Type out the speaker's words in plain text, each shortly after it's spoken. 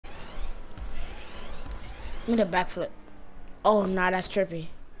Give me the backflip. Oh, nah, that's trippy.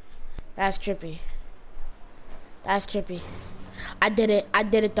 That's trippy. That's trippy. I did it. I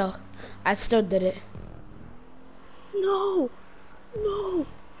did it though. I still did it. No. No.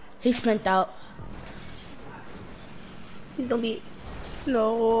 He spent out. He's gonna be.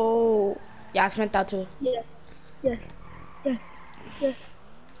 No. Yeah, I spent out too. Yes. Yes. Yes. Yes.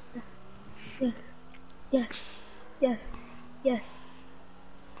 Yes. Yes. Yes. Yes.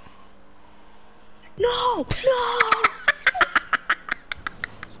 No. No.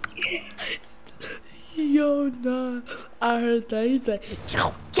 Yo, nah. I heard that. He's like,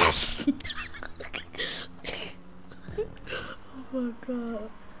 yo, yes. Oh my god.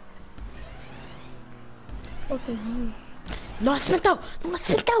 Okay. No, I spent out. No, I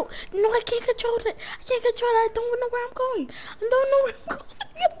spent out. No, I can't control it. I can't control it. I don't know where I'm going. I don't know where I'm going.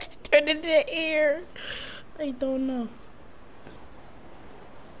 I just turned into the air. I don't know.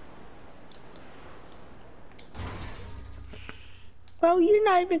 Bro, you're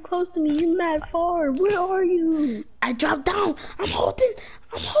not even close to me. You're mad far. Where are you? I dropped down. I'm holding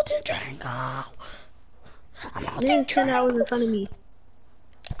triangle. I'm holding There's 10 hours triangle. in front of me.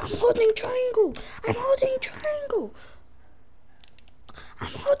 I'm holding triangle. I'm holding triangle.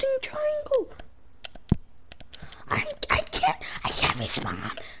 I'm holding triangle. I can't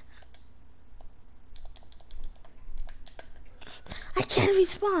respawn. I can't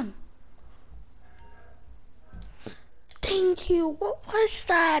respawn. Thank you. What was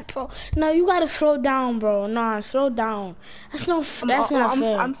that, bro? No, you gotta slow down, bro. Nah, slow down. That's not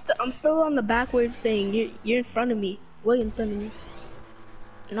fair. I'm still on the backwards thing. You're in front of me. Way in front of me.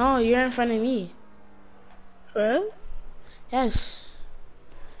 No, you're in front of me. Bro? Yes.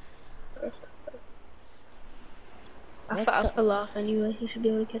 I fell off anyway. You should be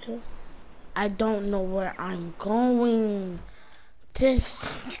able to catch up. I don't know where I'm going. This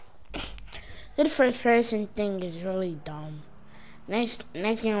first person thing is really dumb. Next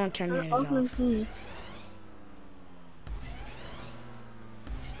game I'll turn it off.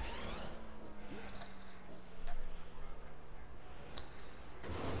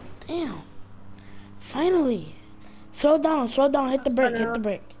 Damn. Finally. Slow down, hit the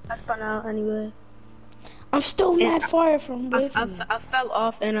brake. I spun out anyway. I'm still mad far from away from you. I fell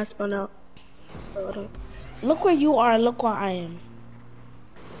off and I spun out. So I don't... Look where you are, look where I am.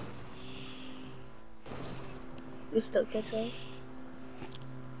 You still catch up?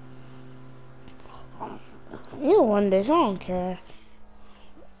 You won this, I don't care.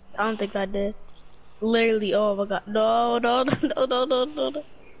 I don't think I did. Literally, oh my god. No. I'm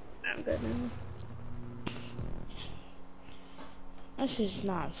good now. This is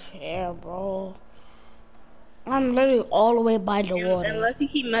not fair, bro. I'm literally all the way by the water. Unless you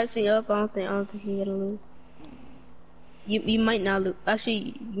keep messing up, I don't think you're gonna lose. You might not lose.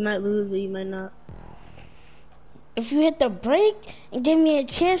 Actually, you might lose, but you might not. If you hit the brake and give me a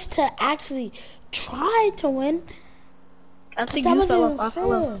chance to actually try to win. I think you fell off. I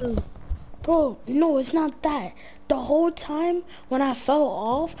fell off too. Bro, no, it's not that. The whole time when I fell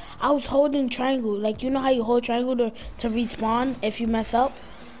off, I was holding triangle. Like, you know how you hold triangle to respawn if you mess up?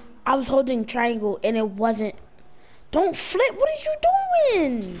 I was holding triangle and it wasn't. Don't flip. What are you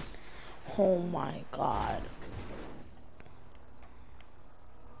doing? Oh my god.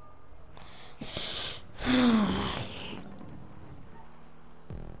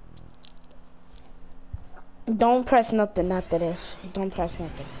 Don't press nothing after this. Don't press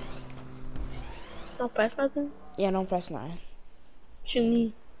nothing. Don't press nothing? Yeah, don't press nothing. What you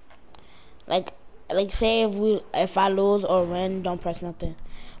mean? Like say if I lose or win, don't press nothing.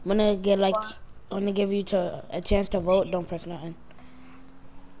 When I get when I give you a chance to vote, don't press nothing.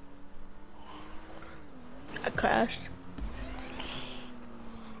 I crashed.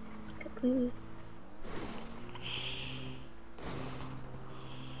 Completely.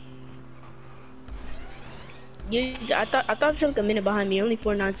 I thought you were like a minute behind me. Only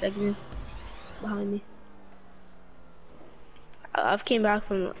 49 seconds behind me. I've came back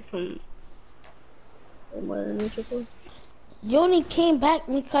from more than neutral. You only came back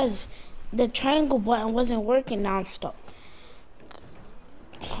because the triangle button wasn't working. Now I'm stuck.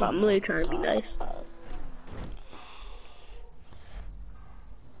 But I'm really trying to be nice.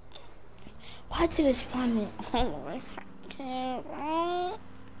 Why did it spawn me? Oh, I can't.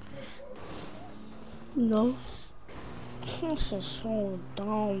 No. This is so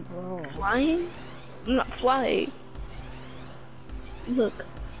dumb, bro. Flying? I'm not flying. Look.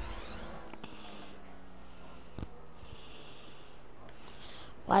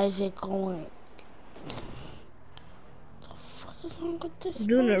 Why is it going? What the fuck is wrong with this? I'm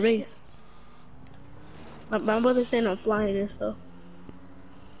doing a race. My brother's saying I'm flying and stuff.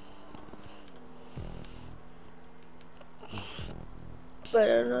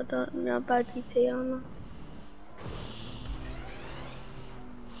 Pero no para GTA Online.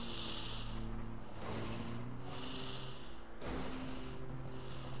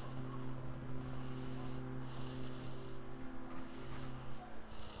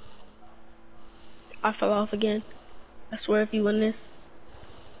 I fell off again. I swear if you win this.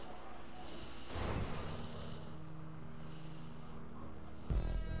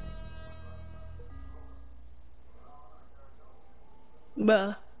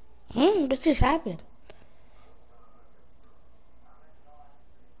 Bruh. What just happened?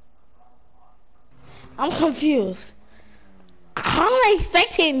 I'm confused. How am I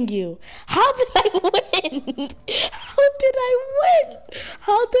spectating you? How did I win? How did I win?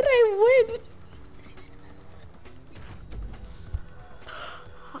 How did I win?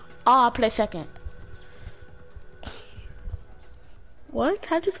 Oh, I'll play second. What?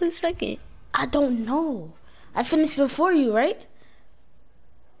 How'd you play second? I don't know. I finished before you, right?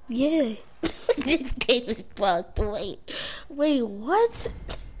 Yeah. This game is fucked. Wait, what?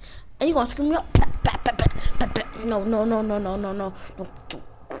 Are you gonna scream me up? No.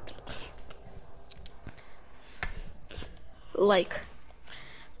 Like.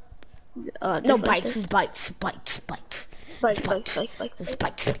 No, like bites. Bites.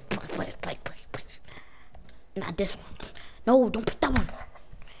 Not this one. No, don't pick that one.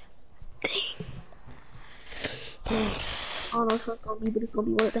 I don't know what it's gonna be, but it's gonna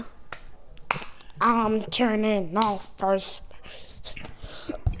be worth it. I'm turning off first.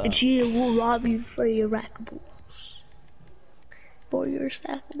 Gia will rob you for your rackables. For your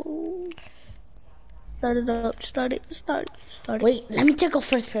stackables. Start it up. Start it. Wait, let me take a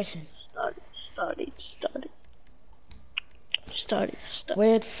first person. Start it.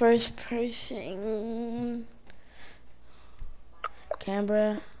 Where's first person?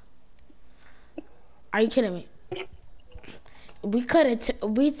 Canberra. Are you kidding me? We could have took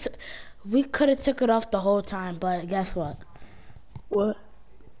it off the whole time, but guess what? What?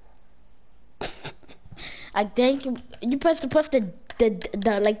 I think you press the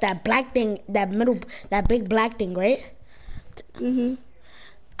like that black thing, that big black thing, right? Mhm.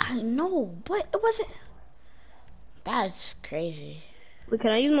 I know, but it wasn't. That's crazy. Wait,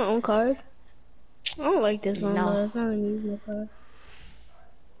 can I use my own card? I don't like this one, No. but it's not gonna use my card.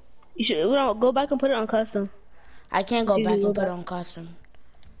 You should go back and put it on custom. I can't go You back can and go put it back. on custom.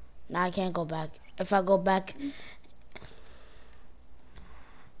 No, I can't go back. If I go back,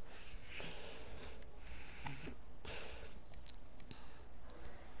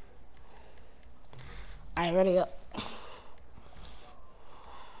 I already go.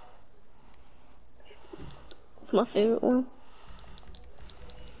 It's my favorite one.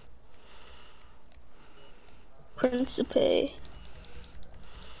 Principe.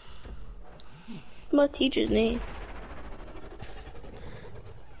 My teacher's name.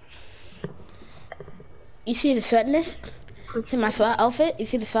 You see the sweatness? See my sweat outfit? You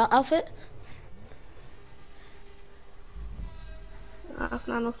see the sweat outfit? That's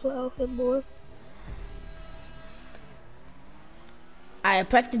not no sweat outfit, boy. I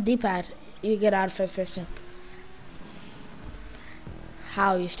press the D-pad. You get out of first person.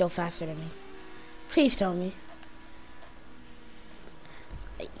 How are you still faster than me? Please tell me.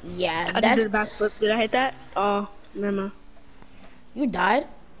 Yeah, I that's... did a backflip. Did I hit that? Oh, never mind. You died?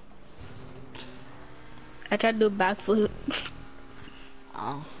 I tried to do a backflip.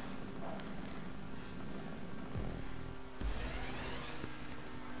 Oh.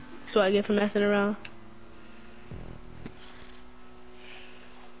 That's what I get for messing around.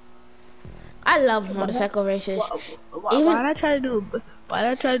 I love motorcycle races. Why did I try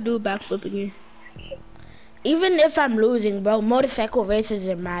to do a backflip again? Even if I'm losing, bro, motorcycle races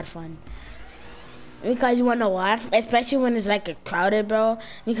are mad fun. Because you wanna know why? Especially when it's like a crowded, bro.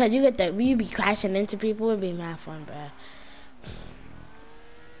 Because you be crashing into people, it'd be mad fun, bro.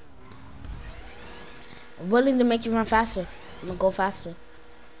 I'm willing to make you run faster. I'm gonna go faster.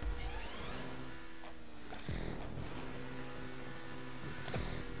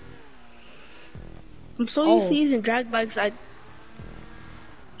 I'm so used to using drag bikes, I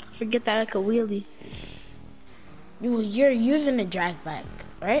forget that I could wheelie. You're using a drag bike,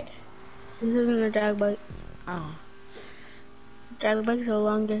 right? This isn't a drag bike. Oh. Drag bikes are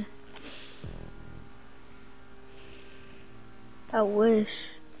longer. I wish.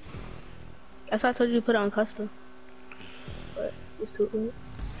 That's why I told you to put it on custom. But it's too late.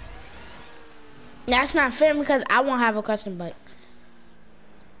 That's not fair because I won't have a custom bike.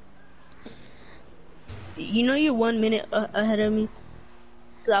 You know you're 1 minute ahead of me.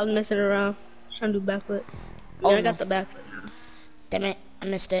 Cause I was messing around, trying to do backflip. Oh, I got the backflip now. Damn it, I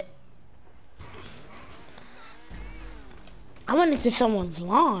missed it. I went into someone's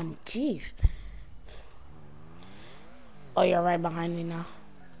lawn. Jeez. Oh, you're right behind me now.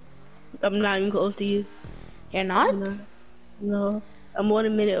 I'm not even close to you. You're not? No. I'm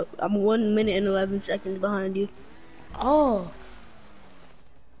 1 minute. I'm 1 minute and 11 seconds behind you. Oh.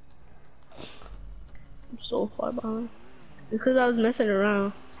 I'm so far behind. Because I was messing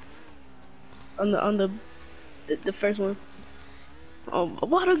around on the first one.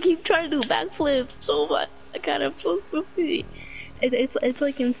 Why do I keep trying to do backflip so much? I'm so stupid. It's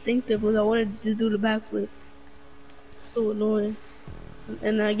like instinctive because I want to just do the backflip. So annoying.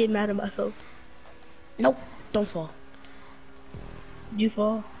 And I get mad at myself. Nope. Don't fall. You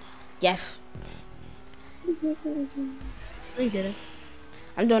fall? Yes. No, you didn't.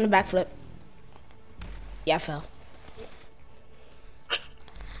 I'm doing a backflip. Yeah, I fell.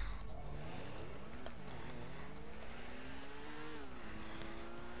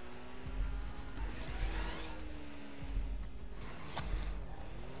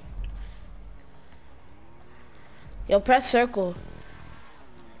 Yo, press circle.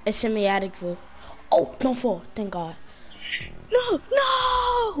 It's semi-attic view. Oh, don't fall. Thank God.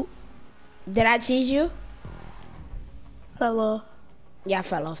 No! Did I cheese you? Fell off. Yeah, I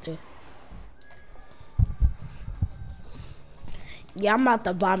fell off too. Yeah, I'm about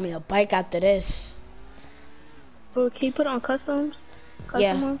to buy me a bike after this. Bro, can you put on customs?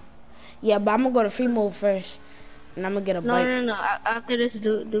 Yeah. Mode? Yeah, but I'm gonna go to free mode first. And I'm gonna get a bike. No. After this,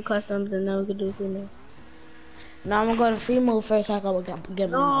 do customs and then we can do free mode. No, I'm gonna go to free mode first. I gotta get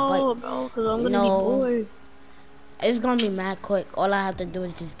me my bike. No, bro, because I'm gonna be bored. It's gonna be mad quick. All I have to do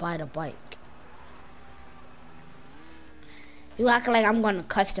is just buy the bike. You act like I'm gonna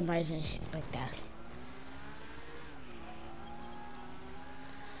customize and shit like that.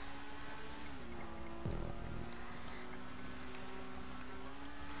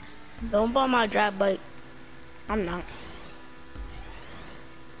 Don't buy my drop bike. I'm not.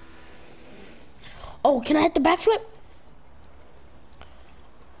 Oh, can I hit the backflip?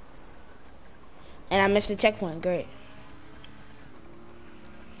 And I missed the checkpoint. Great.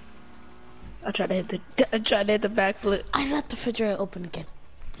 I tried to hit the backflip. I left the refrigerator open again.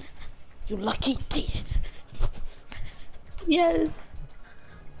 You lucky D. Yes.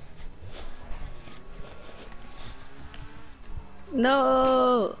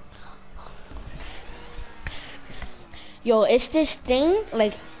 No. Yo, it's this thing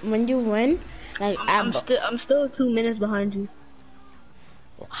like when you win, like I'm still 2 minutes behind you.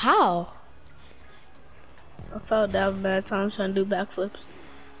 How? I fell down bad times trying to do backflips.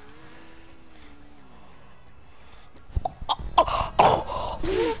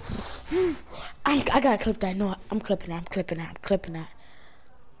 I gotta clip that. No, I'm clipping that.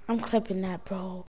 I'm clipping that, bro.